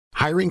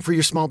Hiring for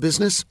your small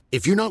business?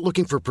 If you're not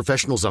looking for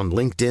professionals on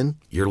LinkedIn,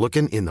 you're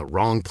looking in the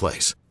wrong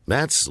place.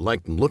 That's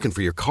like looking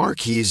for your car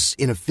keys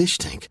in a fish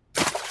tank.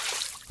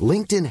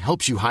 LinkedIn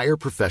helps you hire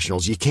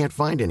professionals you can't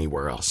find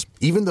anywhere else,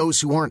 even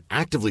those who aren't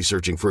actively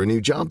searching for a new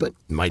job but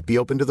might be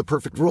open to the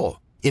perfect role.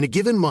 In a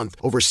given month,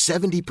 over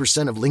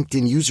 70% of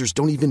LinkedIn users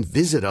don't even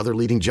visit other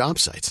leading job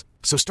sites.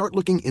 So start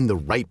looking in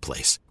the right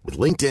place. With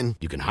LinkedIn,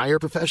 you can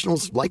hire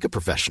professionals like a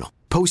professional.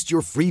 Post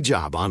your free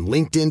job on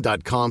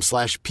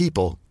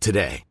linkedin.com/people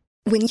today.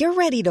 When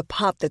you're ready to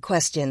pop the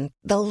question,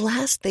 the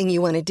last thing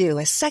you want to do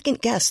is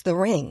second-guess the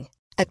ring.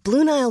 At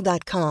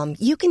BlueNile.com,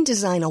 you can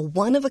design a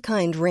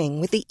one-of-a-kind ring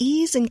with the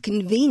ease and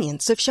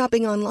convenience of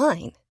shopping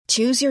online.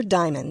 Choose your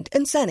diamond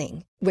and setting.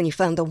 When you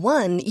find the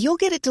one,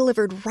 you'll get it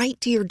delivered right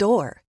to your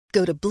door.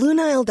 Go to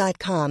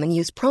BlueNile.com and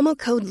use promo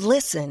code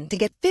LISTEN to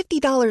get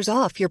 $50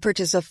 off your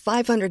purchase of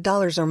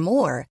 $500 or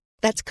more.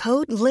 That's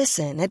code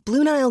LISTEN at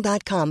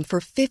BlueNile.com for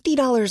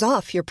 $50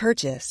 off your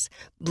purchase.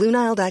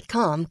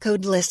 BlueNile.com,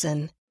 code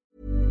LISTEN.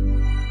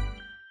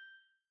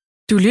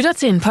 Du lytter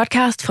til en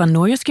podcast fra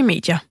Nordjyske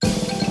Medier.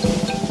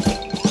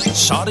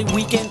 Så er det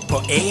weekend på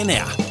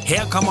ANR.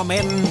 Her kommer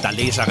manden, der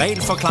læser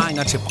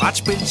regelforklaringer til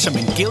brætspil som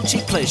en guilty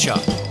pleasure.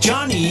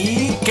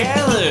 Johnny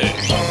Gade.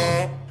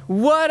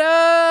 What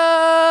up?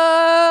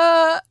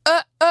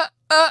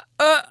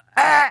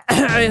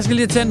 Jeg skal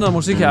lige tænde noget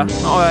musik her.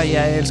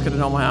 Jeg elsker det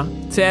nummer her.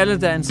 Til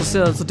alle, der er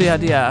interesseret, så det her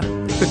det er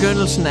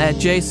begyndelsen af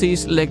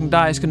Jay-Z's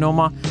legendariske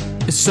nummer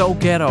So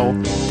Ghetto.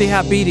 Det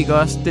her beat, ikke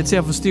også? Det er til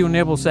at få stive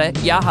nipples af.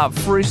 Jeg har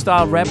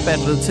freestyle rap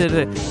battlet til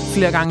det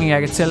flere gange,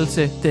 jeg kan tælle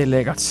til. Det er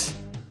lækkert.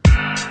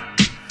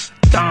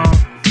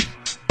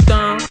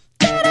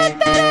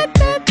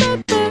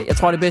 Jeg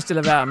tror, det er bedst at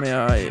lade være med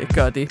at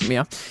gøre det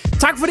mere.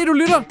 Tak fordi du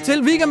lytter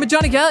til Weekend med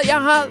Johnny Gade. Jeg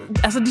har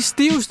de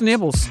stiveste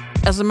nipples.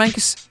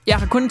 Jeg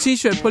har kun en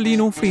t-shirt på lige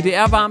nu, fordi det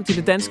er varmt i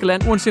det danske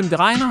land. Uanset om det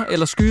regner,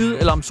 eller skyde,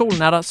 eller om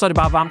solen er der, så er det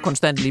bare varmt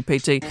konstant lige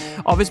pt.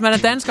 Og hvis man er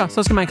dansker,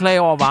 så skal man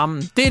klage over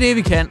varmen. Det er det,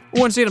 vi kan.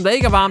 Uanset om det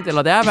ikke er varmt,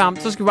 eller det er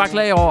varmt, så skal vi bare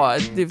klage over,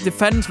 at det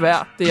fandens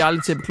vejr. Det er jeg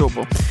aldrig til at blive klog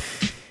på.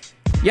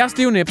 Jeg er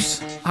stiv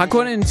nips. Har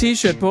kun en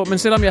t-shirt på, men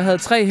selvom jeg havde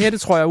 3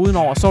 hættetrøjer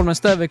udenover, så ville man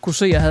stadigvæk kunne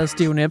se, at jeg havde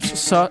stiv nips.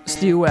 Så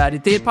stiv er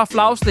det. Det er et par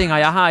flagstænger,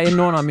 jeg har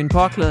inde under min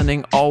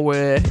påklædning, og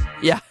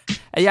jeg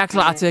er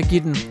klar til at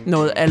give den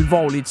noget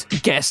alvorligt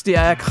gas. Det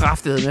er jeg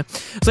kraftedeme.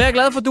 Så jeg er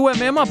glad for, at du er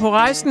med mig på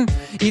rejsen.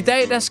 I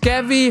dag, der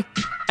skal vi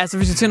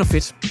skal til noget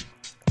fedt.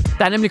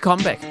 Der er nemlig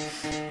comeback.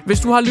 Hvis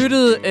du har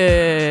lyttet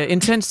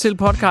intens til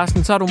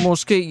podcasten, så har du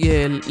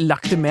måske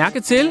lagt det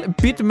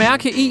bidt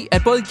mærke i,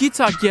 at både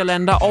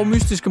guitar-girlander og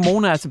mystiske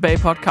Mona er tilbage i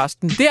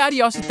podcasten. Det er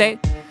de også i dag.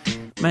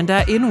 Men der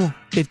er endnu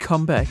et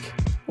comeback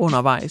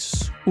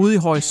undervejs. Ude i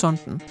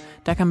horisonten,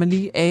 der kan man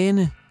lige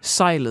ane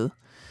sejlet.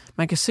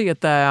 Man kan se,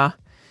 at der er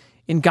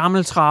en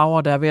gammel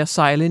traver, der er ved at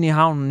sejle ind i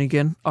havnen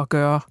igen og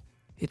gøre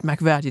et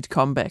mærkværdigt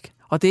comeback.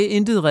 Og det er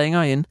intet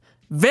ringer ind.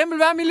 Hvem vil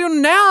være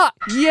millionær?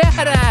 Ja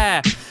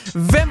da!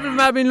 Hvem vil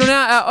være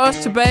millionær er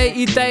også tilbage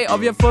i dag,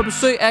 og vi har fået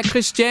besøg af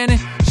Christiane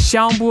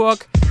Schaumburg.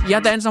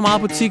 Jeg danser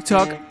meget på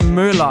TikTok.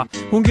 Møller.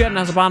 Hun giver den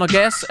altså bare noget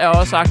gas, er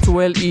også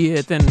aktuel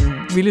i den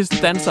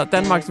vildeste danser,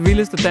 Danmarks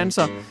vildeste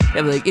danser.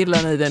 Jeg ved ikke, et eller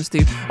andet i den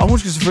stil. Og hun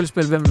skal selvfølgelig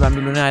spille Hvem vil være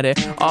millionær i dag.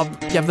 Og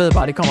jeg ved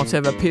bare, det kommer til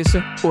at være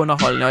pisse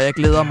underholdende, og jeg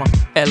glæder mig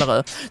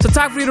allerede. Så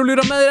tak fordi du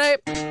lytter med i dag.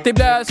 Det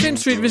bliver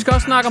sindssygt. Vi skal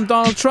også snakke om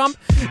Donald Trump.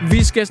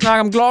 Vi skal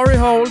snakke om glory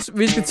holes.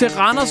 Vi skal til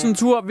Randers en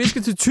tur. Vi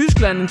skal til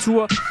Tyskland en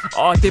tur.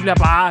 Og det bliver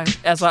bare,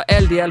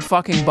 alt i alt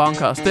fucking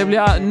bonkers. Det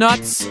bliver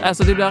nuts.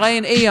 Det bliver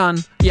ren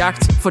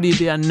Eon-jagt, fordi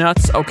det er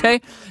nuts, okay?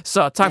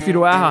 Så tak fordi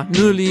du er her.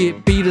 Nyd lige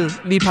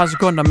beatet, lige et par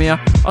sekunder mere.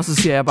 Og så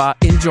siger jeg bare,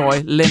 enjoy,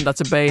 læn dig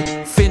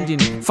tilbage. Find din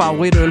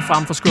favoritøl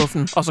frem for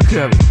skuffen, og så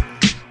kører vi.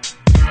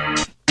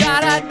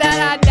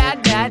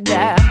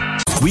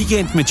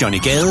 Weekend med Johnny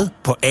Gade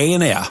på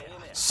ANR.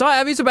 Så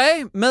er vi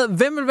tilbage med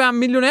Hvem vil være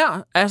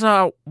millionær?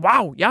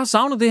 Wow, jeg har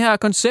savnet det her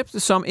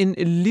koncept, som en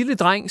lille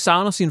dreng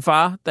savner sin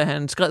far, da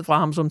han skred fra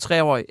ham som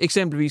 3-årig.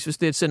 Eksempelvis, hvis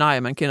det er et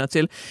scenarie, man kender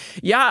til.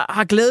 Jeg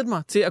har glædet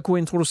mig til at kunne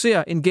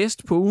introducere en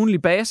gæst på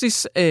ugenlig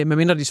basis.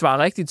 Medmindre de svarer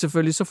rigtigt,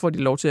 selvfølgelig, så får de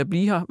lov til at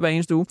blive her hver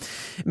eneste uge.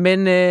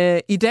 Men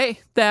i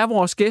dag, der er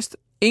vores gæst,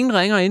 ingen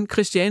ringer ind,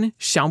 Christiane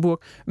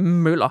Schaumburg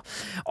Møller.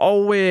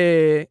 Og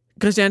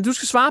Christiane, du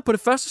skal svare på det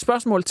første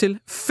spørgsmål til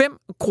 5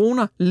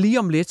 kroner lige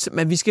om lidt,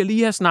 men vi skal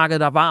lige have snakket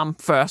dig varm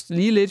først.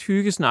 Lige lidt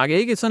hyggesnak,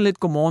 ikke sådan lidt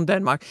godmorgen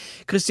Danmark.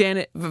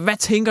 Christiane, hvad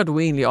tænker du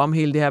egentlig om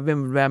hele det her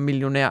Hvem vil være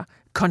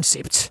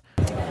millionær-koncept?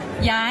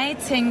 Jeg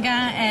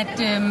tænker, at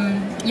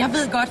jeg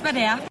ved godt, hvad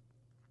det er.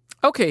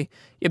 Okay,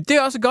 jamen, det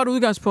er også et godt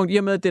udgangspunkt, i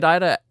og med, at det er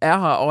dig, der er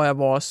her og er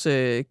vores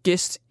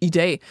gæst i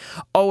dag.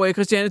 Og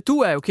Christiane, du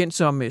er jo kendt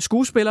som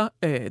skuespiller,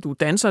 du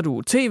danser, du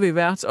er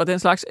tv-vært og den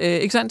slags,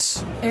 ikke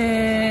sandt?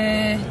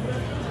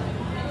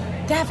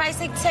 Det har jeg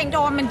faktisk ikke tænkt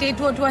over, men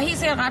du har helt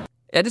sikkert ret.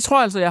 Ja, det tror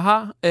jeg altså, jeg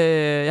har.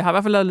 Jeg har i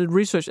hvert fald lavet lidt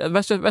research.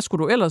 Hvad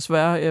skulle du ellers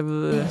være? Jeg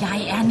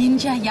er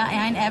ninja, jeg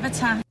er en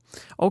avatar.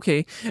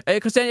 Okay.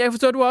 Christian, jeg kan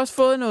forstå, at du har også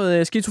fået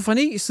noget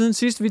skizofreni siden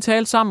sidst, vi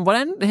talte sammen.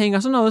 Hvordan hænger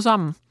sådan noget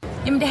sammen?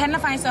 Jamen, det handler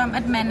faktisk om,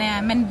 at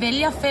man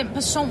vælger 5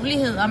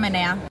 personligheder, man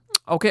er.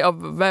 Okay, og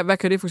hvad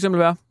kan det for eksempel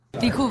være?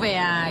 Det kunne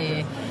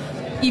være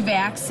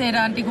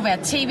iværksætteren, det kunne være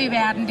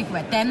tv-værten, det kunne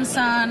være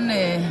danseren,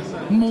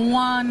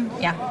 moren,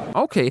 ja.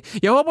 Okay,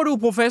 jeg håber, du er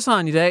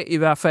professoren i dag i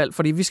hvert fald,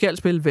 fordi vi skal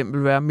spille Hvem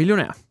vil være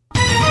millionær?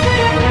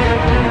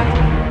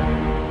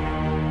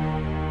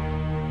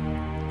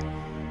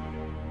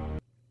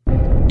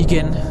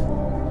 Igen,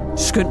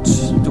 skønt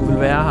du vil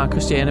være her,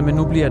 Christiane, men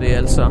nu bliver det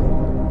altså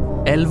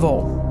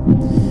alvor.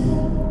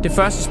 Det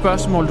første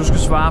spørgsmål, du skal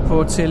svare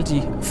på til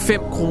de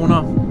 5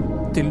 kroner,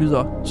 det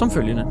lyder som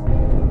følgende.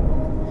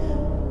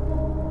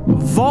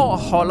 Hvor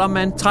holder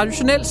man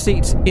traditionelt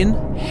set en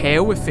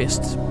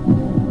havefest?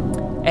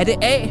 Er det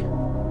A,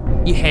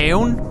 i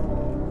haven?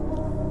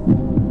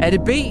 Er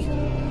det B,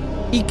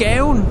 i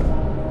gaven?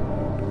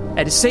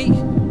 Er det C,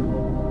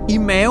 i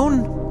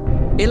maven?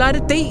 Eller er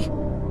det D,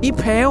 i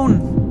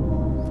paven?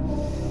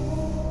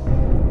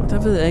 Og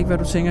der ved jeg ikke, hvad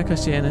du tænker,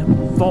 Christiane.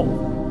 Hvor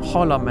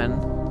holder man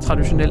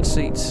traditionelt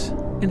set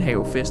en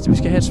havefest? Vi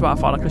skal have et svar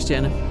fra dig,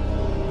 Christiane.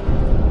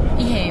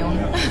 I haven.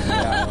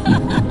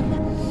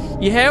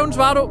 I haven,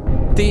 svarer du.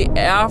 Det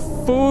er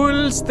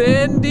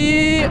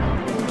fuldstændig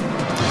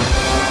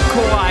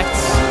korrekt.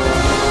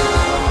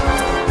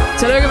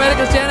 Tillykke med det,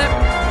 Christiane.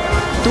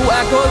 Du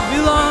er gået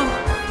videre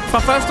fra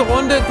første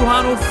runde. Du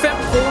har nu 5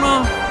 kroner.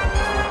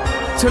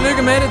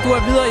 Tillykke med det. Du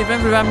er videre i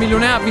Hvem vil være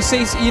millionær. Vi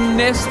ses i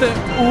næste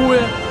uge.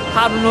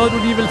 Har du noget, du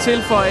lige vil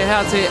tilføje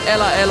her til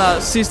aller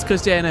sidst,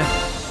 Christiane?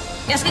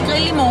 Jeg skal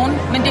grille i morgen,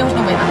 men det er hos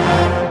nogle venner.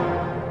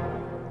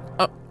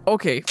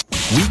 Okay.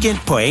 Weekend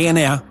på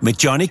ANR med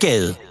Johnny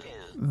Gade.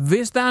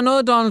 Hvis der er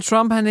noget, Donald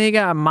Trump han ikke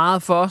er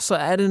meget for, så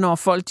er det, når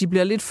folk de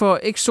bliver lidt for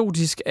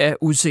eksotisk af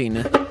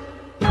udseende.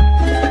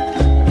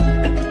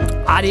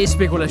 Det er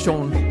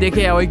spekulation. Det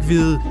kan jeg jo ikke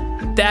vide.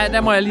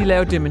 Der må jeg lige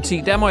lave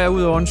dementi. Der må jeg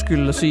ud og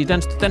undskylde og sige,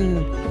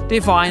 det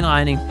er for egen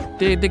regning.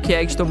 Det kan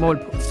jeg ikke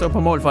stå på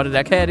mål for det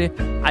der. Kan jeg det?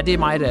 Det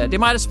er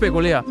mig, der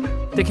spekulerer.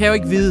 Det kan jeg jo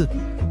ikke vide.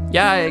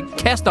 Jeg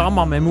kaster om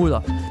mig med mudder.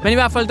 Men i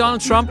hvert fald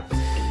Donald Trump,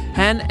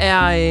 han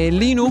er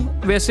lige nu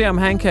ved at se, om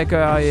han kan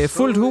gøre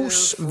fuldt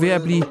hus ved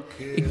at blive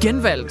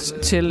genvalgt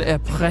til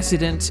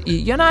præsident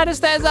i United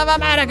States of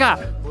America.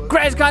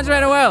 Greatest country in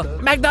the world.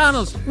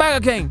 McDonald's. Burger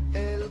King.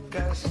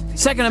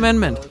 Second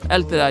Amendment.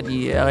 Alt det der,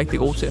 de er rigtig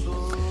gode til.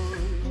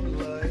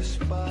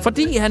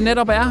 Fordi han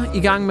netop er i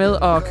gang med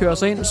at køre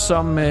sig ind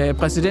som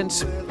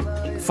præsident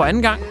for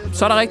anden gang,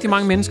 så er der rigtig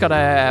mange mennesker, der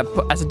er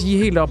de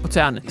er helt oppe på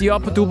tæerne. De er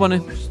oppe på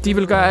dupperne. De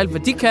vil gøre alt,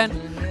 hvad de kan,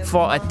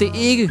 for at det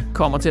ikke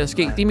kommer til at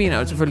ske. De mener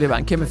jo selvfølgelig, at det var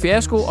en kæmpe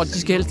fiasko, og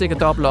de skal helst ikke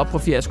dobbelt op på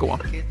fiaskoer.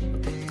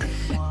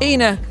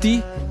 En af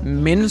de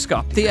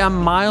mennesker, det er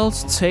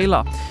Miles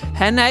Taylor.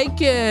 Han er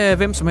ikke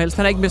hvem som helst.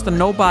 Han er ikke Mr.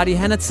 Nobody.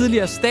 Han er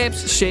tidligere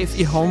stabschef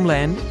i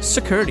Homeland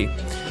Security.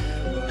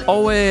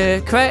 Og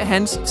qua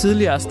hans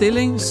tidligere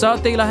stilling, så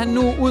deler han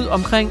nu ud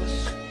omkring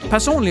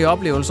personlige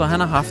oplevelser, han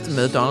har haft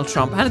med Donald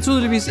Trump. Han er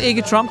tydeligvis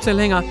ikke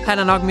Trump-tilhænger. Han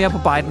er nok mere på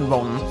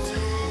Biden-vognen.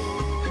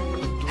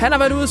 Han har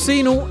været ude at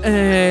se nu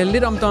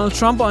lidt om Donald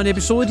Trump og en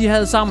episode, de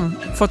havde sammen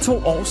for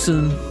 2 år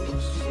siden.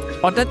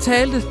 Og der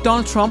talte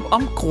Donald Trump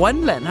om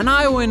Grønland. Han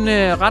har jo en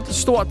ret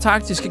stor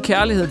taktisk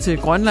kærlighed til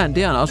Grønland.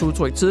 Det har han også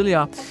udtrykt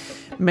tidligere.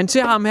 Men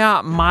til ham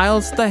her,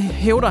 Miles, der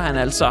hævder han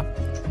altså,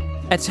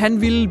 at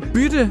han ville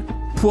bytte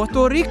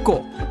Puerto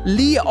Rico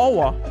lige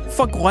over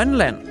for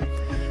Grønland.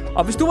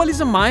 Og hvis du var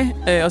ligesom mig,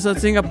 og så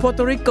tænker,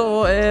 Puerto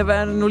Rico, hvad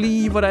er det nu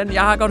lige, hvordan?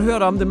 Jeg har godt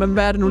hørt om det, men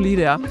hvad er det nu lige,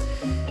 det er?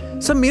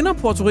 Så minder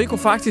Puerto Rico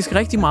faktisk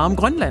rigtig meget om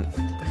Grønland.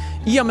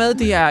 I og med,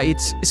 det er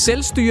et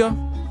selvstyre,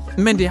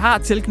 men det har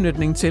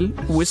tilknytning til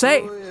USA.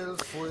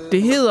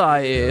 Det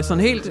hedder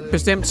sådan helt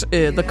bestemt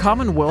The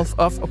Commonwealth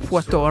of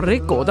Puerto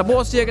Rico. Der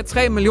bor cirka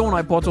 3 millioner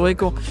i Puerto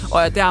Rico,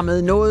 og er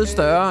dermed noget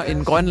større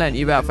end Grønland,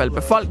 i hvert fald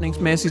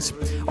befolkningsmæssigt.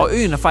 Og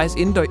øen er faktisk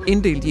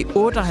inddelt i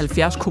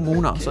 78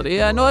 kommuner, så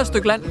det er noget af et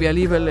stykke land, vi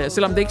alligevel,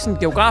 selvom det ikke sådan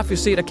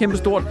geografisk set er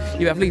kæmpestort,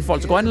 i hvert fald ikke i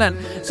forhold til Grønland,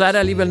 så er der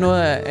alligevel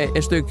noget af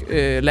et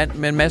stykke land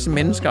med en masse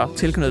mennesker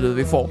tilknyttet,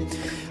 vi får.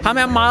 Ham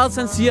er meget,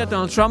 han siger, at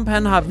Donald Trump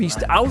han har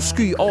vist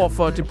afsky over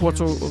for det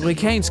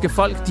puertoricanske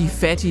folk. De er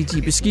fattige, de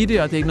er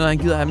beskidte, og det er ikke noget, han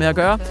gider have med at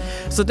gøre.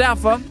 Så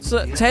derfor så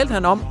talte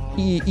han om,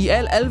 i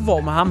al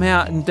alvor med ham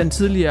her, den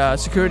tidligere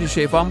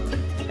security-chef, om,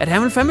 at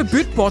han ville fandme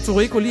bytte Puerto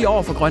Rico lige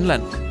over for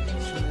Grønland.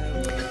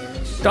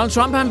 Donald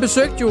Trump han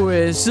besøgte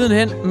jo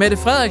sidenhen Mette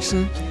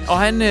Frederiksen, og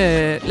han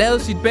lavede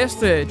sit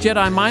bedste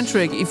Jedi mind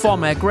trick i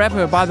form af at grab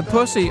her by the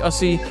pussy og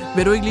sige,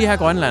 vil du ikke lige have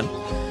Grønland?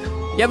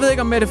 Jeg ved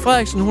ikke, om Mette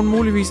Frederiksen, hun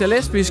muligvis er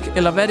lesbisk,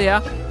 eller hvad det er,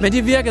 men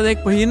det virkede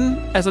ikke på hende.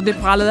 Altså, det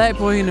prallede af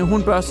på hende.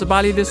 Hun børstede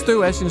bare lige det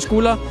støv af sine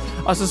skuldre,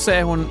 og så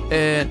sagde hun,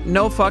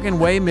 no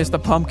fucking way, Mr.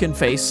 Pumpkin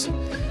Face.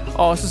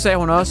 Og så sagde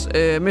hun også,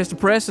 Mr.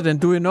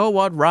 President, do you know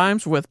what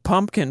rhymes with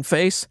pumpkin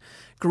face?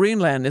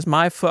 Greenland is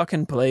my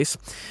fucking place.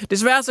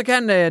 Desværre så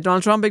kan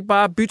Donald Trump ikke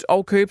bare bytte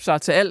og købe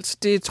sig til alt.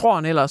 Det tror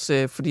han ellers,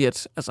 fordi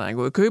at, altså, han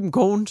kunne købe en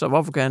kone, så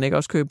hvorfor kan han ikke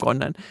også købe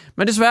Grønland?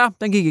 Men desværre,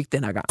 den gik ikke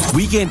den her gang.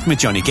 Weekend med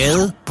Johnny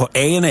Gade på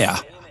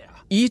ANR.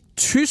 I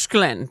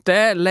Tyskland,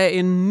 der lagde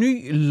en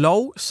ny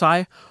lov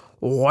sig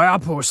røre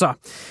på sig.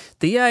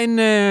 Det er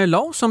en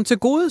lov, som til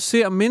gode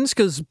ser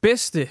menneskets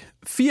bedste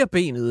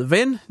firbenede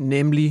ven,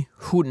 nemlig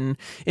hunden.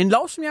 En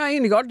lov, som jeg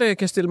egentlig godt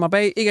kan stille mig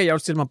bag. Ikke at jeg vil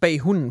stille mig bag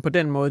hunden på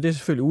den måde, det er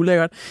selvfølgelig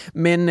ulækkert.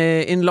 Men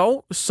en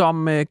lov,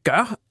 som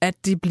gør, at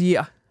det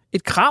bliver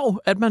et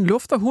krav, at man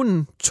lufter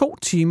hunden 2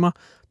 timer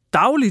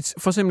dagligt,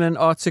 for simpelthen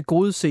at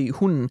tilgodese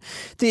hunden.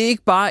 Det er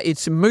ikke bare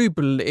et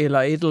møbel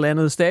eller et eller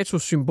andet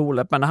statussymbol,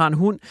 at man har en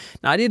hund.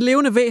 Nej, det er et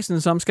levende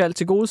væsen, som skal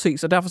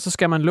tilgodeses, og derfor så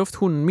skal man lufte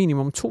hunden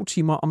minimum 2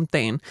 timer om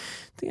dagen.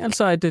 Det er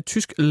altså et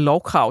tysk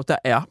lovkrav, der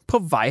er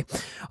på vej.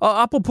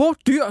 Og apropos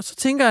dyr, så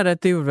tænker jeg,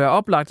 at det vil være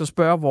oplagt at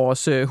spørge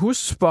vores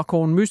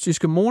husspåkone,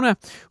 mystiske Mona.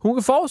 Hun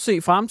kan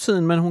forudse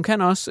fremtiden, men hun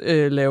kan også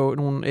lave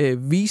nogle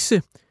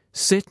vise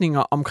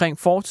sætninger omkring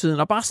fortiden,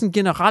 og bare sådan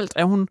generelt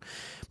er hun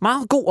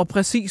meget god og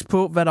præcis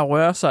på, hvad der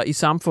rører sig i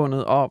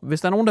samfundet, og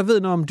hvis der er nogen, der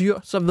ved noget om dyr,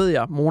 så ved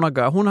jeg, Mona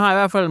gør. Hun har i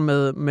hvert fald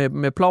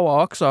med plov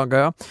og okser at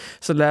gøre,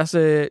 så lad os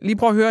lige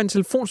prøve at høre en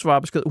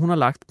telefonsvarbesked, hun har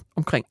lagt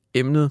omkring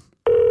emnet.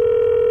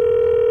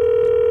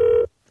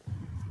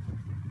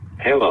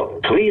 Hello,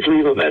 please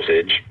leave a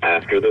message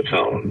after the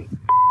tone.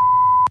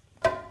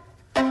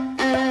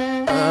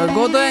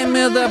 Goddag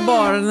med dig,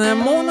 barn.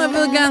 Mona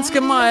ved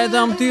ganske meget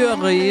om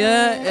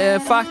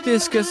dyreriget.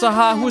 Faktisk så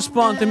har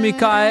husbonde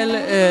Michael,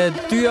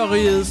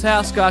 dyrerigets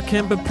hersker,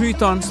 kæmpe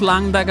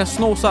pythonslange, der kan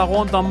sno sig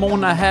rundt om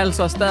Mona hals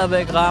og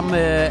stadigvæk ramme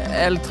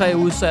alle 3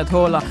 udsat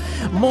huller.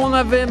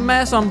 Mona ved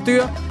masser om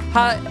dyr.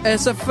 Har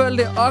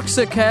selvfølgelig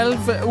oksekalv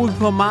ude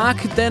på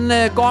mark. Den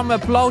går med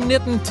plov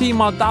 19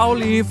 timer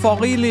daglig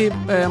for rigelig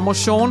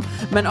motion,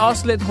 men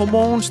også lidt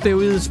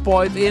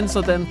hormonsteroidsprøjt ind,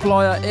 så den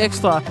pløjer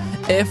ekstra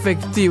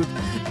effektivt.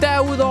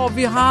 Derudover,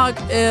 vi har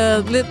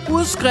lidt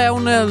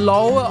udskrevne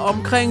love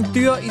omkring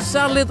dyr,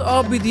 især lidt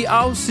op i de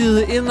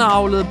afsidede,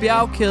 indavlede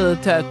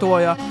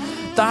bjergkædeterritorier.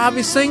 Der har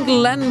vi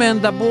single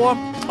landmænd, der bor,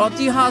 og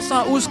de har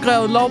så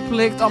udskrevet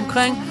lovpligt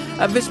omkring,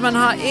 at hvis man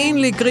har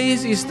enlig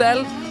gris i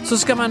stald, så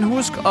skal man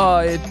huske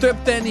at døbe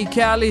den i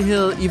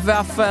kærlighed i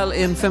hvert fald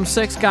en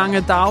 5-6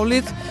 gange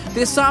dagligt.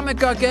 Det samme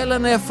gør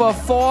gældende for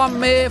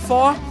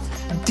får.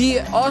 De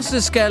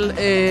også skal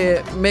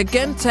med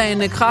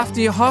gentagende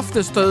kraftige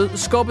hoftestød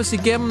skubbes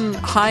igennem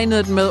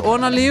hegnet med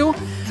underliv.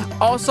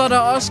 Og så er der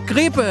også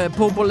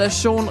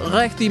gribepopulation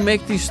rigtig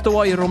mægtig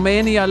stor i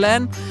Rumænien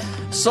land.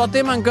 Så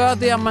det man gør,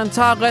 det er, at man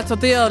tager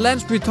retarderet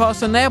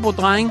landsbytosse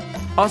nabodreng,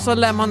 og så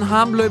lader man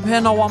ham løbe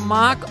hen over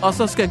mark, og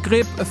så skal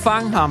grib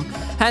fange ham.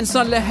 Han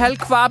så lader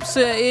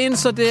halvkvapse ind,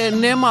 så det er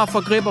nemmere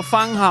for grib at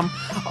fange ham.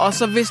 Og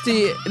så hvis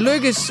de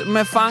lykkes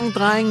med fange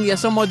drengen, ja,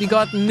 så må de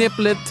godt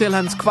nippe lidt til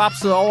hans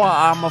kvapsede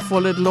overarm og få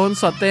lidt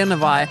lunser denne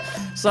vej.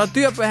 Så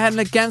dyr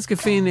behandler ganske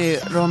fint i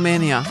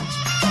Rumænien.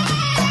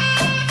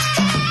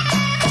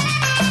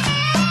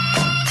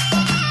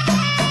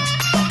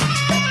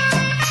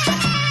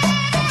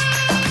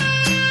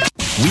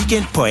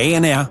 Weekend på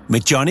ANR med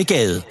Johnny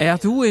Gade. Er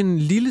du en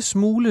lille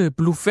smule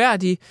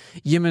blufærdig?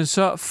 Jamen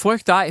så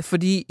frygt dig,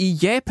 fordi i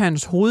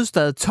Japans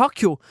hovedstad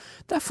Tokyo,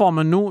 der får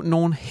man nu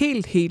nogle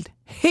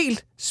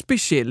helt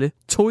specielle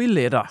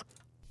toiletter.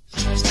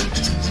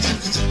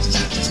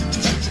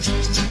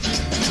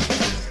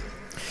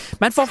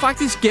 Man får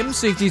faktisk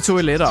gennemsigtige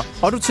toiletter,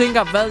 og du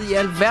tænker, hvad i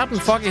alverden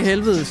fucking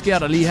helvede sker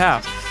der lige her?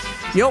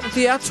 Jo,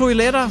 det er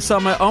toiletter,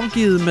 som er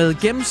omgivet med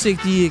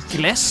gennemsigtige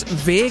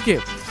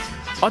glasvægge.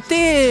 Og det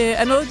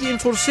er noget, de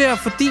introducerer,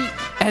 fordi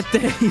at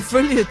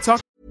ifølge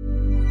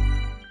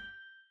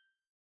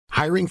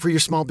Hiring for your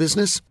small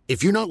business?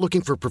 If you're not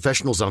looking for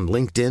professionals on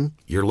LinkedIn,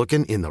 you're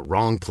looking in the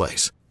wrong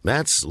place.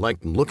 That's like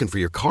looking for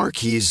your car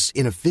keys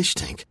in a fish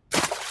tank.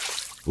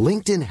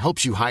 LinkedIn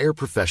helps you hire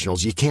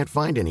professionals you can't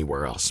find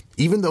anywhere else,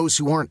 even those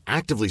who aren't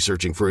actively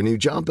searching for a new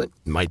job but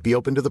might be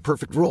open to the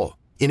perfect role.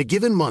 In a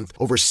given month,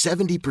 over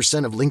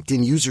 70% of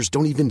LinkedIn users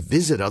don't even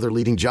visit other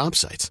leading job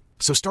sites.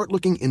 So start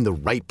looking in the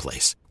right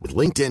place. With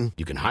LinkedIn,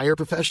 you can hire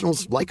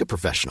professionals like a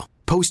professional.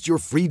 Post your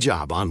free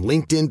job on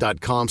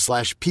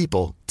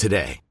linkedin.com/people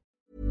today.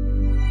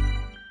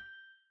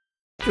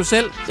 Du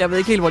selv, jeg ved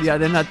ikke helt, hvor de har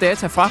den her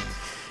data fra,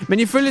 men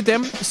ifølge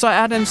dem, så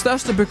er den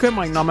største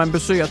bekymring, når man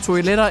besøger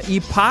toiletter i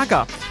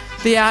parker,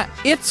 det er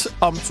 1,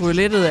 om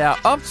toilettet er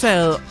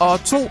optaget,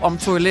 og 2, om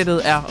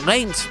toilettet er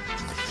rent.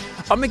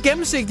 Og med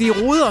gennemsigtige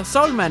ruder,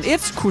 så vil man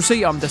 1 kunne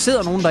se, om der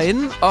sidder nogen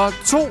derinde, og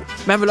 2,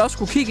 man vil også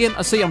kunne kigge ind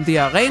og se, om det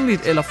er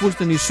renligt eller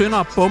fuldstændig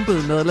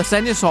sønderbumpet med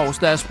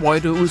lasagnesauce, der er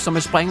sprøjtet ud som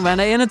et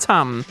springvand af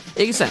endetarmen.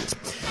 Ikke sandt?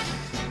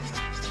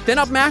 Den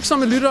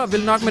opmærksomme lytter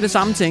vil nok med det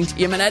samme tænke,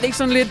 jamen er det ikke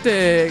sådan lidt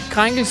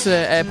krænkelse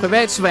af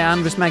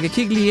privatsfæren, hvis man kan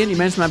kigge lige ind,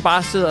 imens man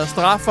bare sidder og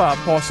straffer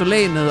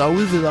porcelænet og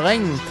udvider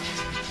ringen?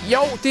 Jo,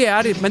 det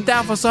er det, men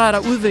derfor så er der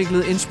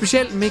udviklet en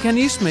speciel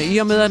mekanisme i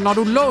og med, at når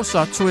du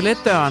låser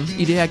toiletdøren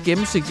i det her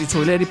gennemsigtige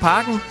toilet i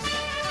parken,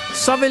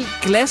 så vil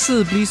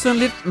glasset blive sådan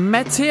lidt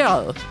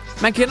matteret.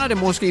 Man kender det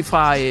måske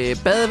fra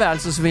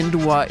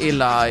badeværelsesvinduer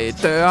eller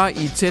døre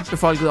i tæt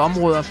befolkede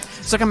områder.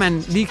 Så kan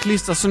man lige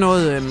klistre sådan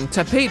noget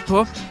tapet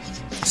på,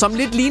 som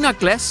lidt ligner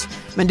glas,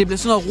 men det bliver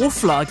sådan noget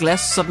ruflet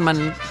glas, så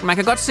man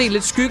kan godt se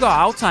lidt skygger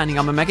og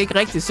aftegninger, men man kan ikke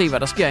rigtig se, hvad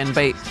der sker inde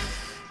bag.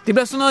 Det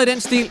bliver sådan noget i den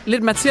stil.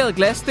 Lidt materet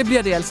glas, det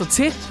bliver det altså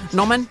til,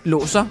 når man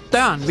låser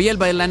døren ved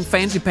hjælp af en eller anden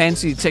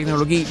fancy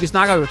teknologi. Vi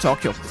snakker jo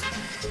Tokyo.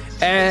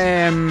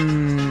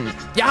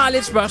 Jeg har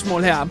lidt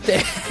spørgsmål her.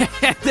 Det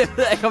ved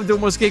jeg ikke, om du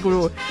måske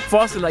kunne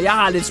forestille dig. Jeg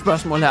har lidt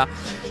spørgsmål her.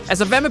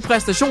 Altså, hvad med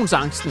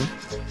præstationsangsten?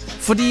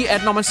 Fordi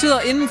at når man sidder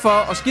indenfor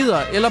og skider,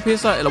 eller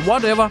pisser, eller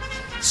whatever,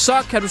 så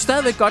kan du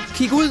stadigvæk godt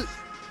kigge ud.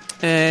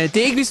 Det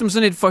er ikke ligesom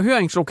sådan et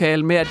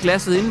forhøringslokale med, at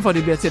glasset indenfor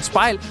det bliver til et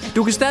spejl.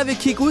 Du kan stadigvæk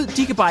kigge ud,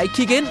 de kan bare ikke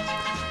kigge ind.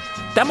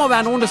 Der må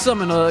være nogen, der sidder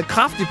med noget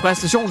kraftig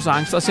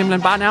præstationsangst, og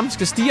simpelthen bare nærmest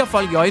skal stirre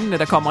folk i øjnene,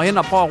 der kommer hen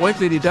og prøver at rykke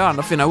lidt i døren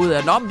og finder ud af,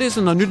 at det er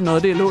sådan noget nyt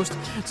noget, det er låst.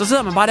 Så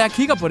sidder man bare der og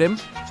kigger på dem.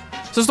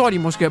 Så står de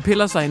måske og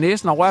piller sig i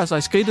næsen og rører sig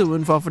i skridtet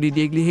udenfor, fordi de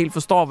ikke lige helt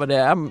forstår, hvad det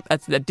er,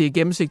 at det er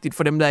gennemsigtigt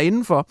for dem, der er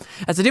indenfor.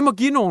 Altså, det må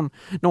give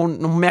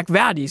nogle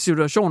mærkværdige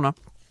situationer.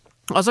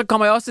 Og så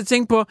kommer jeg også til at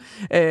tænke på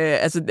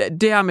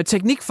det her med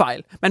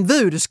teknikfejl. Man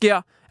ved jo, det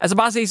sker. Altså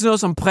bare se sådan noget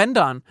som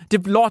printeren.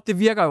 Det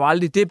virker jo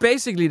aldrig. Det er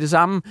basically det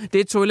samme. Det er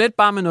et toilet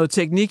bare med noget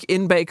teknik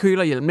inde bag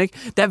kølerhjelmen, ikke?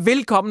 Der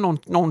vil komme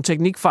nogle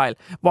teknikfejl,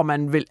 hvor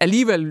man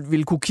alligevel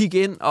vil kunne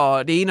kigge ind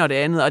og det ene og det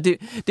andet. Og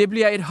det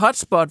bliver et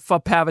hotspot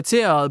for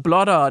perverterede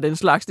blotter og den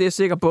slags, det er jeg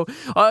sikker på.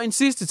 Og en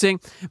sidste ting.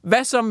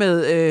 Hvad så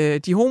med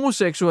de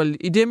homoseksuelle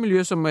i det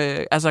miljø, som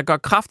gør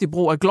kraftig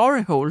brug af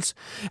glory holes?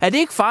 Er det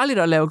ikke farligt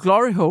at lave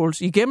glory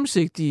holes i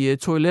gennemsigtige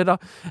toiletter?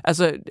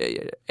 Altså,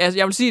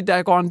 jeg vil sige, at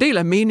der går en del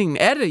af meningen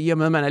af det, i og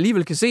med, at man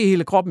alligevel kan se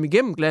hele kroppen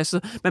igennem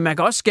glasset, men man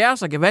kan også skære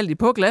sig gevaldigt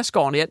på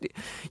glasskårene.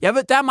 Jeg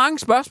ved, der er mange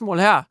spørgsmål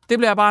her. Det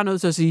bliver jeg bare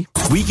nødt til at sige.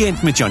 Weekend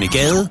med Johnny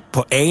Gade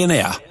på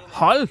ANR.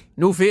 Hold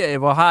nu ferie,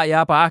 hvor har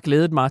jeg bare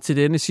glædet mig til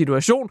denne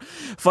situation.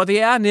 For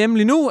det er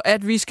nemlig nu,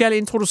 at vi skal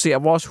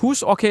introducere vores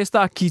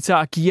husorkester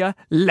Guitar Gear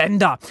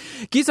Lander.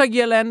 Guitar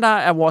Gear Lander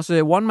er vores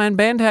one-man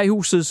band her i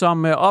huset,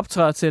 som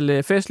optræder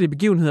til festlige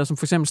begivenheder, som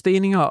f.eks.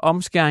 steninger,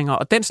 omskæringer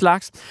og den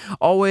slags.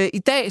 Og i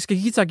dag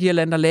skal Guitar Gear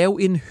Lander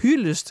lave en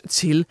hyldest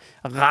til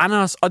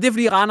Randers. Og det er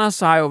fordi Randers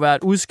har jo været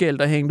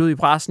udskældt og hængt ud i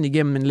pressen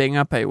igennem en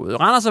længere periode.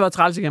 Randers har været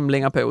træls igennem en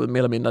længere periode, mere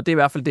eller mindre. Det er i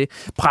hvert fald det,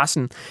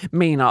 pressen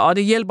mener. Og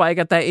det hjælper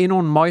ikke, at der er endnu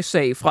en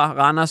møgssag fra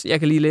Randers. Jeg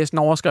kan lige læse en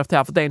overskrift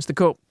her fra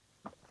Dagens.dk.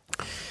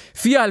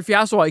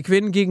 74-årig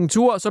kvinde gik en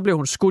tur, og så blev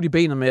hun skudt i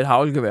benet med et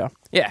haglgevær.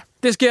 Ja,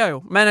 det sker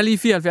jo. Man er lige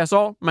 74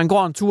 år, man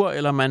går en tur,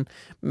 eller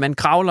man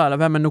kravler, eller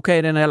hvad man nu kan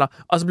i den alder,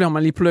 og så bliver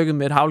man lige plukket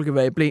med et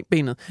haglgevær i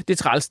benet. Det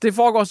er træls. Det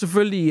foregår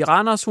selvfølgelig i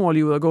Randers. Hun var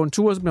lige ude og gå en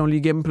tur, så blev hun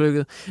lige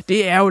gennemplukket.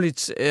 Det er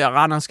ærgerligt, at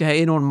Randers skal have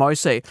endnu en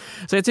møgssag.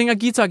 Så jeg tænker, at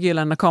Guitar Gear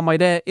Lander kommer i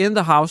dag in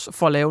the house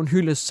for at lave en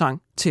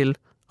hyldestsang til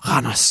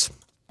Randers.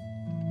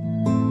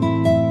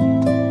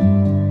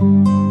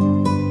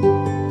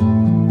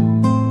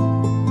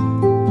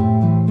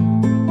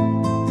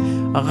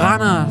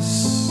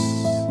 Randers,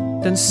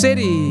 den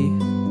city,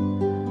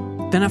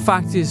 den er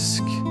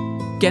faktisk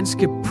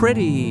ganske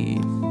pretty.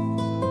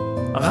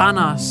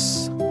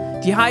 Randers,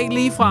 de har ikke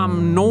ligefrem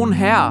nogen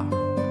her,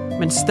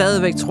 men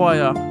stadigvæk tror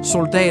jeg,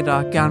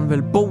 soldater gerne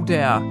vil bo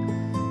der.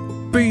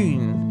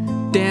 Byen,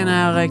 den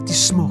er rigtig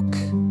smuk.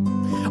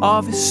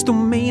 Og hvis du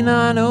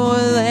mener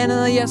noget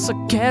andet, ja, så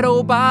kan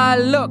du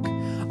bare lukke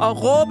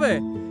og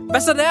råbe.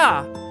 Hvad så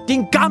der?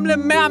 Din gamle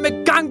mær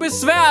med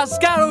gangbesvær,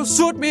 skal du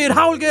sutte med et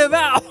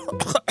haglgevær?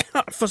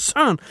 For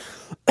søren.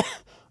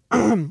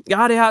 Jeg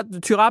har det her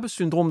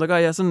tyrappe-syndrom, der gør,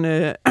 jeg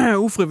sådan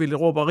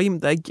ufrivilligt råber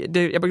rim. Der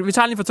ikke, vi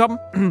tager lige fra toppen.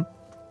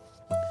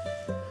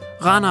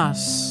 Randers,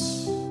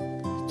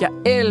 jeg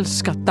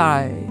elsker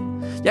dig.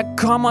 Jeg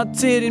kommer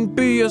til din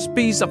by og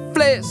spiser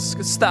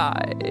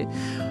flæskesteg.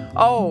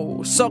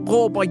 Og så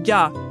råber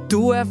jeg,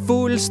 du er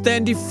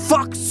fuldstændig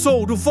fuck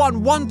så. Du får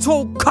en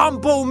 1-2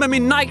 combo med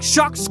min Nike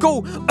Shock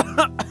sko.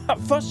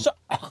 For så...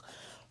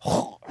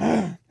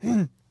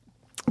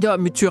 Det var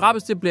mit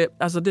tyrappes,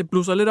 det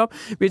blusser lidt op.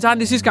 Vi tager den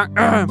lige sidste gang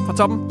fra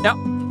toppen. Ja,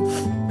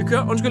 vi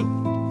kører, undskyld.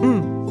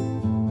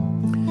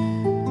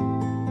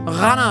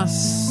 Randers,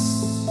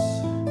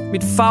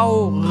 mit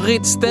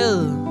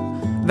favoritsted.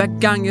 Hver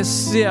gang jeg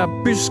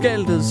ser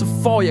byskiltet, så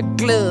får jeg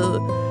glæde.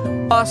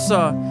 Og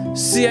så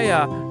siger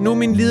jeg, nu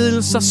min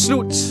lidelse er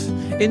slut.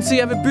 Indtil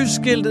jeg ved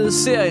byskiltet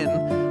ser en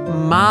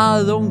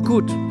meget ung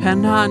gut.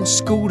 Han har en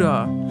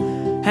scooter.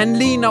 Han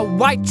ligner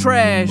white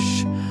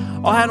trash.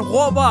 Og han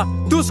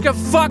råber, du skal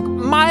fuck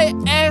mig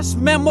ass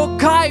med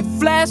mokai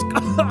flask.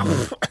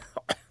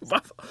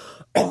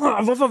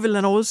 Hvorfor vil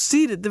han overhovedet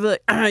sige det? Det ved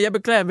jeg. Jeg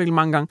beklager virkelig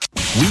mange gange.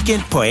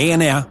 Weekend på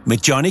ANR med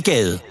Johnny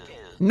Gade.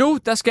 Nu,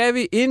 der skal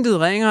vi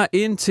intet ringere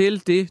ind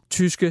til det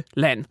tyske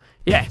land.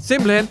 Ja,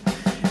 simpelthen.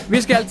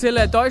 Vi skal til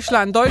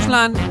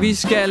Deutschland. Vi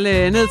skal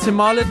ned til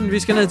Molleten. Vi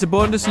skal ned til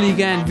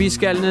Bundesligaen. Vi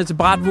skal ned til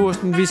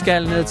Bratwursten. Vi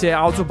skal ned til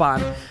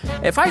Autobahn.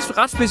 Faktisk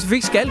ret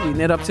specifikt skal vi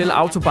netop til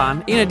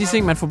Autobahn. En af de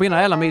ting, man forbinder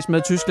allermest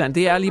med Tyskland,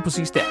 det er lige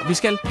præcis der. Vi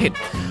skal hen.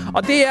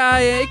 Og det er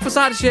ikke for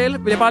sarte sjæle,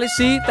 vil jeg bare lige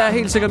sige. Der er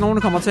helt sikkert nogen,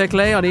 der kommer til at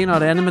klage, og det ene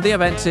og det andet. Men det er jeg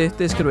vant til.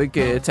 Det skal du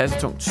ikke tage så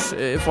tungt.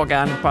 Får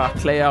gerne et par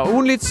klager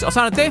ugenligt. Og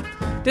sådan er det.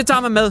 Det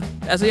tager man med.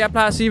 Altså, jeg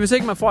plejer at sige, hvis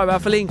ikke man får i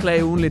hvert fald en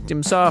klage ugenligt,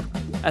 jamen så...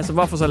 Altså,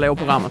 hvorfor så lave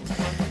programmet?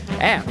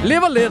 Ja,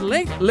 live a little,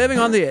 ikke?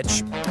 Living on the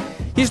edge.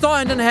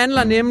 Historien den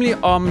handler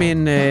nemlig om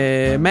en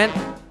mand,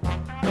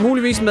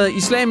 muligvis med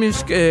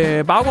islamisk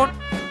baggrund.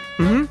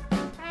 Mm-hmm.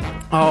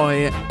 Og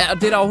det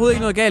er der overhovedet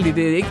ikke noget galt i.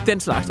 Det er ikke den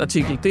slags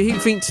artikel. Det er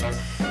helt fint.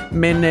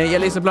 Men jeg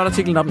læser blot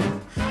artiklen op nu.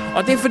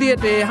 Og det er fordi, at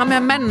ham her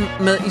manden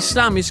med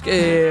islamisk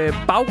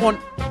baggrund,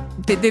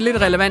 det er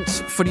lidt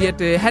relevant. Fordi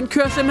at han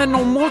kører simpelthen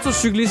nogle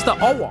motorcyklister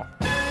over.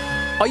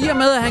 Og i og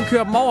med, at han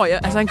kører dem over,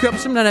 altså han kører dem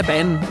simpelthen af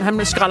banen.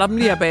 Han skræller dem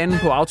lige af banen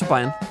på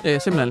autobahn,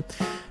 simpelthen.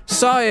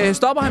 Så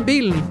stopper han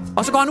bilen,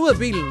 og så går han ud af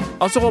bilen,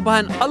 og så råber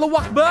han Allahu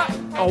Akbar.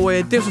 Og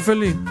det er jo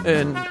selvfølgelig,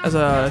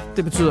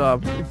 det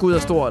betyder Gud er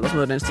stor, eller sådan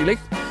noget af den stil,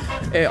 ikke?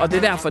 Og det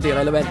er derfor, det er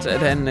relevant,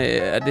 at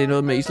at det er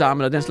noget med islam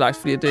eller den slags,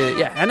 fordi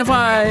han er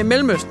fra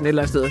Mellemøsten et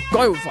eller andet sted.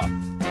 Går ud fra.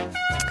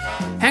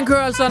 Han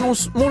kører altså nogle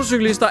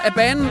motorcyklister af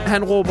banen,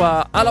 han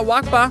råber Allahu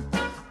Akbar,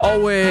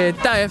 og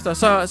derefter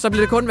så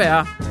bliver det kun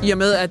værre, i og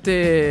med, at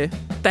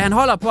da han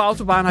holder på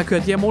autobahn og har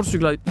kørt de her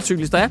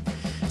motorcyklister af,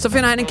 så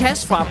finder han en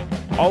kasse frem,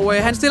 og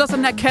han stiller så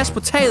den her kasse på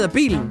taget af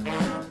bilen,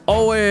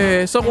 og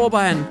så råber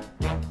han,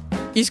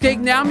 I skal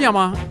ikke nærme jer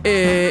mig,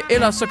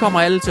 ellers så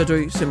kommer alle til at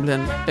dø,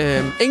 simpelthen.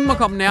 Ingen må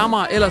komme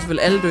nærmere, ellers vil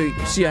alle dø,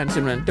 siger han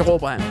simpelthen. Det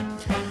råber han.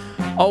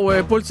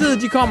 Og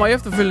politiet, de kommer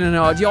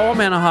efterfølgende, og de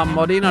overmander ham,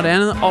 og det ene og det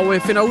andet, og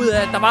finder ud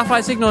af, at der var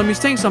faktisk ikke noget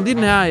mistænksomt i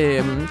den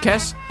her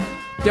kasse.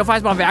 Det var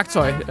faktisk bare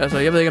værktøj. Altså,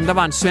 jeg ved ikke, om der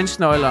var en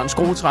svensknøgle, eller en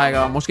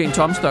skruetrækker, måske en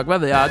tomstok, hvad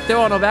ved jeg. Det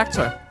var noget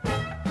værktøj.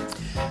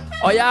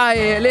 Og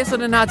jeg læser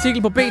den her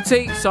artikel på BT,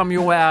 som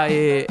jo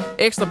er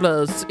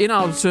Ekstrabladets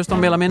indavlssøster,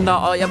 mere eller mindre.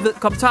 Og jeg ved,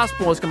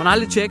 kommentarsporet skal man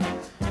aldrig tjekke.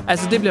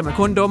 Altså, det bliver man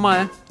kun dummere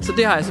af. Så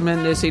det har jeg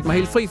simpelthen set mig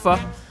helt fri for.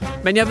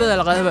 Men jeg ved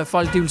allerede, hvad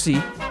folk de vil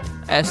sige.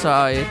 Altså,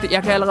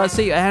 jeg kan allerede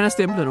se, at han er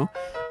stemplet nu.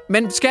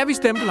 Men skal vi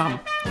stemple ham?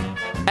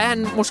 Er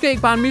han måske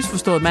ikke bare en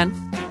misforstået mand?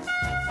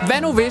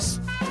 Hvad nu hvis?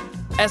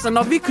 Altså,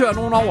 når vi kører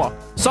nogen over,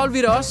 så vil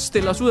vi da også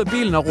stille os ud af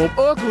bilen og råbe,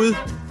 åh Gud.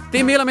 Det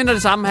er mere eller mindre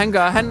det samme, han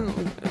gør. Han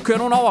kører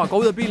nogen over og går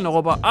ud af bilen og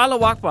råber,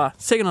 Allahu Akbar,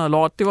 sikkert noget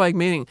lort, det var ikke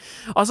meningen.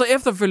 Og så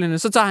efterfølgende,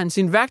 så tager han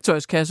sin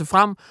værktøjskasse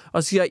frem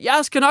og siger, jeg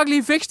skal nok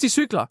lige fikse de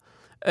cykler.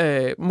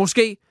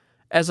 Måske.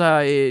 Altså,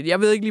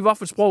 jeg ved ikke lige,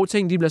 hvorfor sprog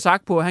ting, de bliver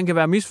sagt på. Han kan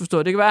være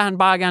misforstået. Det kan være, at han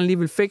bare gerne lige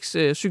vil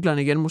fikse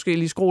cyklerne igen. Måske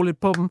lige skrue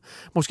lidt på dem.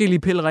 Måske lige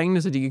pille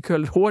ringene, så de kan køre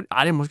lidt hurtigt.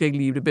 Ej, det er måske ikke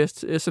lige det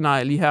bedste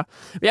scenarie lige her.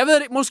 Men jeg ved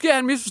det. Måske er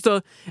han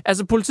misforstået.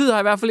 Altså, politiet har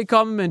i hvert fald ikke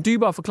kommet med en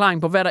dybere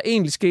forklaring på, hvad der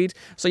egentlig skete.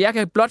 Så jeg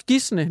kan blot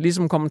gisne,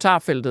 ligesom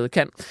kommentarfeltet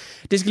kan.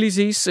 Det skal lige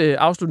siges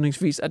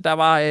afslutningsvis, at der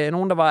var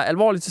nogen, der var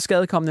alvorligt til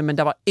skadekommende, men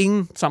der var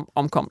ingen, som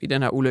omkom i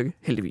den her ulykke,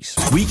 heldigvis.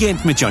 Weekend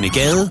med Johnny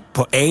Gade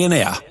på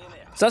ANR.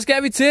 Så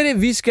skal vi til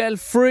det. Vi skal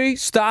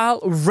freestyle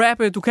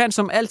rappe. Du kan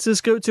som altid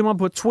skrive til mig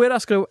på Twitter.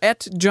 Skriv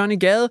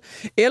 @JohnnyGade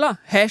eller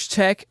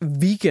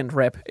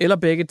 #weekendrap. Eller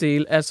begge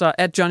dele. Altså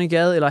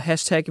 @JohnnyGade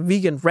eller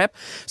 #weekendrap.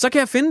 Så kan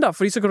jeg finde dig,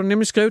 fordi så kan du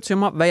nemlig skrive til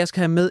mig, hvad jeg skal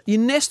have med i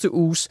næste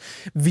uges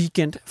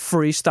weekend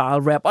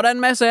freestyle rap. Og der er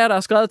en masse af jer, der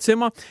har skrevet til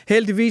mig.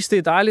 Heldigvis, det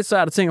er dejligt. Så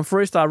er der ting at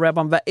freestyle rap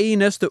om hver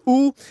eneste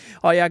uge.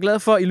 Og jeg er glad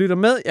for, at I lytter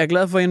med. Jeg er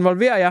glad for at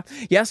involvere jer.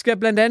 Jeg skal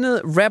blandt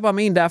andet rappe om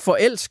en, der er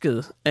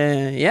forelsket.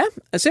 Er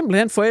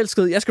simpelthen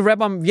forelsket. Jeg skal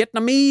rappe om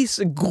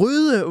vietnamese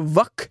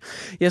grydevok.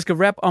 Jeg skal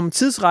rappe om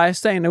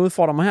tidsrejse. Dagen er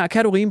udfordrer mig her.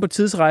 Kan du rime på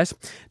tidsrejse?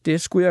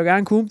 Det skulle jeg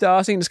gerne kunne. Der er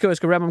også en, der skriver, at jeg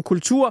skal rappe om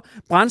kultur,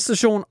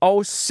 brandstation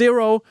og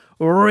zero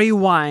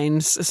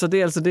rewinds. Så det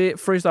er altså det,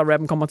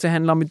 freestyle-rappen kommer til at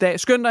handle om i dag.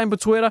 Skynd dig ind på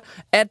Twitter,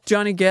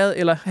 @JohnnyGade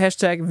eller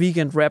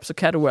 #weekendrap, så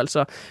kan du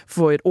altså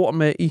få et ord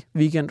med i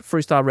weekend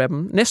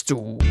freestyle-rappen næste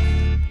uge.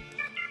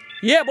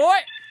 Yeah, boy!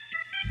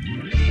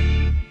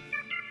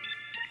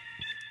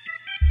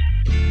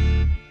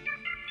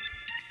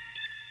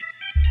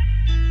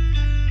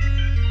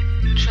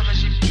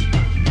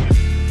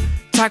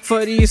 Tak for,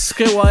 at I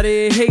skriver,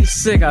 det er helt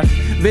sikkert.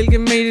 Hvilke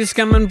medier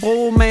skal man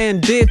bruge,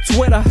 man? Det er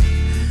Twitter.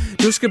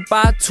 Du skal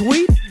bare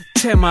tweet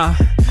til mig,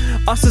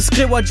 og så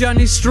skriver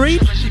Johnny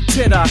Street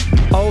til dig.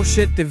 Oh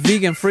shit, det er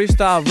weekend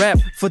freestyle rap,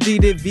 fordi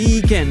det er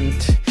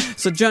weekend.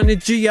 Så Johnny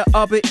G er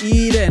oppe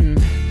i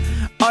den.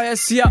 Og jeg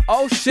siger,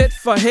 oh shit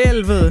for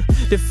helvede.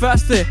 Det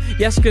første,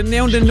 jeg skal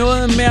nævne, det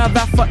noget med at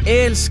være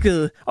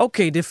forelsket.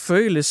 Okay, det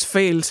føles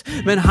fælt,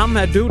 men ham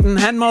her duden,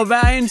 han må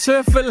være en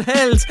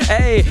tøffelhelt.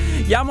 Hey,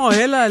 jeg må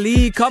hellere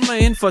lige komme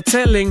med en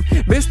fortælling.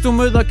 Hvis du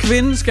møder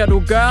kvinden, skal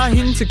du gøre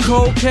hende til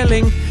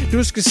kogkælling.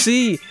 Du skal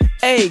sige,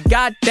 hey,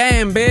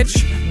 goddamn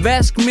bitch,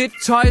 vask mit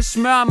tøj,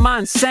 smør mig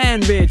en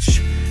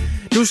sandwich.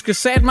 Du skal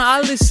satme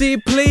aldrig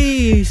sige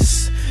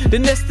please.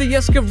 Det næste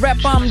jeg skal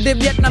rappe om, det er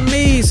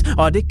vietnamese.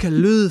 Og det kan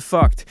lyde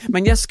fucked,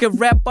 men jeg skal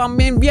rappe om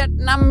en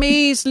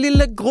vietnamese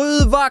lille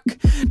grydevok.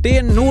 Det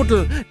er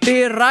nudel,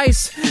 det er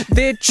rice,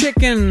 det er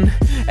chicken.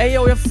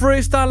 Ayo, jeg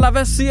freestyler,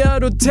 hvad siger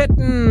du til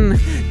den?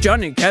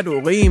 Johnny, kan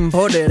du rime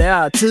på det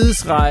der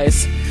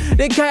tidsrejse?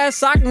 Det kan jeg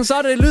sagtens, så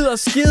det lyder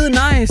skide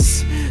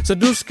nice. Så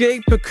du skal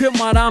ikke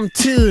bekymre dig om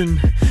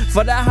tiden,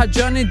 for der har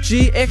Johnny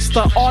G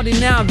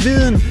ekstraordinær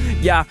viden.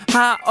 Jeg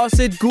har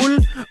også et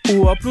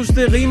guld-ur, plus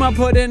det rimer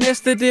på det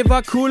næste, det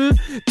var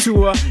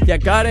kultur.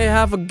 Jeg gør det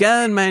her for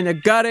gaden, man, jeg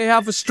gør det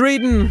her for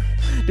streeten.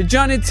 Det er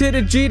Johnny til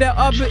det G, der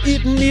oppe i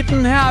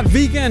den her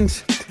weekend.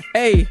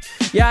 Ey,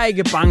 jeg er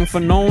ikke bange for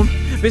nogen.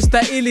 Hvis der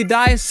er ild i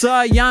dig, så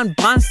er jeg en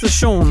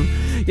brandstation.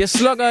 Jeg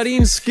slukker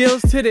dine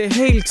skills til det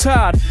helt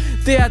tørt.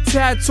 Det her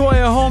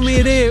territorie,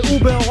 homie, det er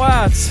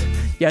uberørt.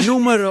 Ja,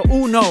 numero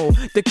uno.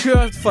 Det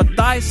kører for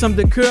dig, som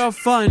det kører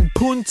for en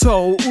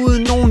punto.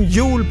 Uden nogen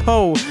hjul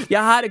på.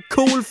 Jeg har det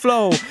cool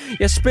flow.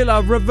 Jeg spiller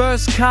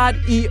reverse card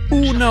i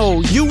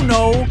Uno. You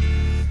know.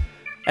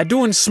 Er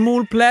du en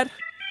smule plat?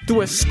 Du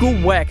er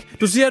sku-whack.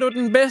 Du siger, du er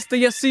den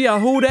bedste, jeg siger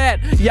who that.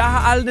 Jeg har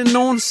aldrig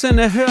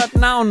nogensinde hørt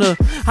navnet.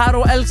 Har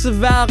du altid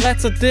været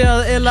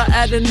retarderet, eller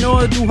er det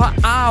noget, du har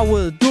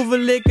arvet? Du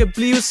vil ikke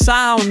blive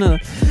savnet.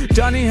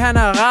 Johnny, han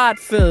er ret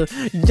fed.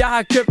 Jeg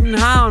har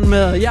København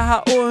med. Jeg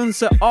har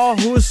Odense,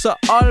 Aarhus og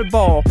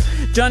Aalborg.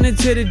 Johnny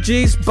til det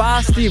G's,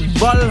 bare Stiv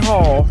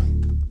Voldhår.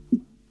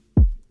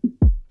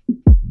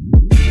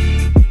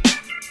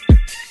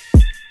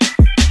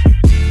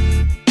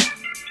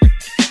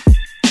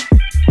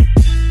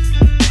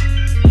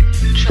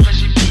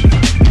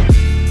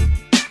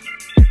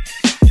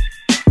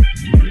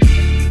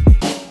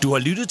 Du har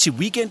lyttet til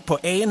Weekend på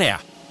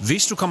ANR.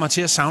 Hvis du kommer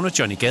til at savne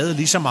Johnny Gade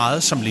lige så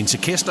meget, som Linse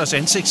Kesslers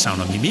ansigt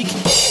savner mimik,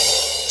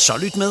 så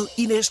lyt med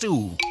i næste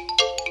uge.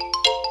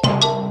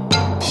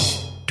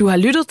 Du har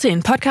lyttet til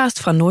en podcast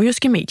fra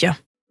Nordjyske Medier.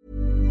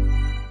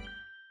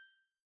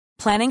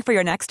 Planning for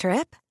your next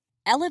trip?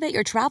 Elevate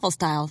your travel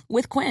style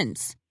with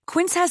Quince.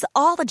 Quince has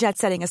all the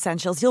jet-setting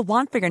essentials you'll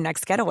want for your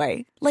next getaway,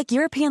 like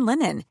European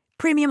linen,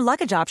 premium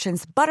luggage options,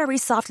 buttery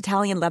soft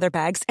Italian leather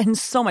bags, and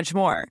so much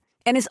more.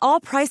 And is all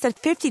priced at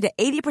 50 to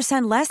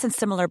 80% less than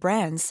similar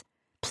brands.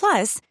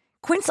 Plus,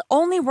 Quince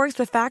only works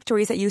with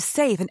factories that use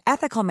safe and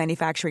ethical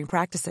manufacturing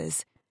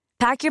practices.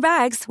 Pack your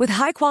bags with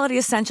high-quality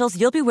essentials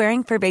you'll be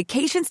wearing for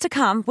vacations to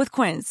come with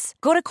Quince.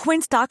 Go to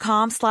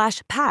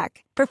quince.com/pack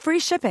for free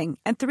shipping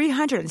and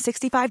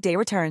 365-day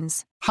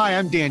returns. Hi,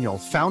 I'm Daniel,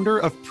 founder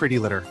of Pretty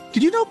Litter.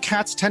 Did you know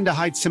cats tend to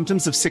hide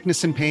symptoms of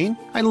sickness and pain?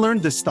 I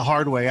learned this the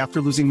hard way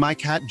after losing my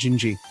cat,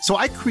 Gingy. So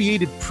I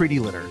created Pretty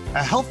Litter,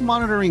 a health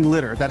monitoring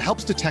litter that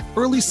helps detect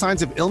early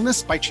signs of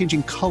illness by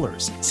changing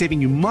colors, saving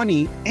you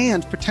money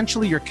and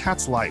potentially your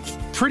cat's life.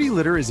 Pretty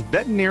Litter is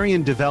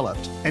veterinarian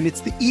developed, and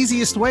it's the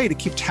easiest way to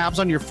keep tabs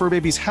on your fur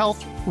baby's health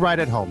right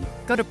at home.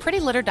 Go to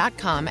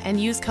prettylitter.com and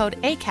use code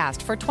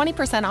ACAST for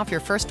 20% off your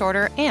first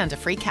order and a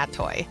free cat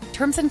toy.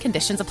 Terms and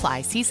conditions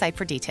apply. See site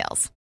for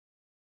details.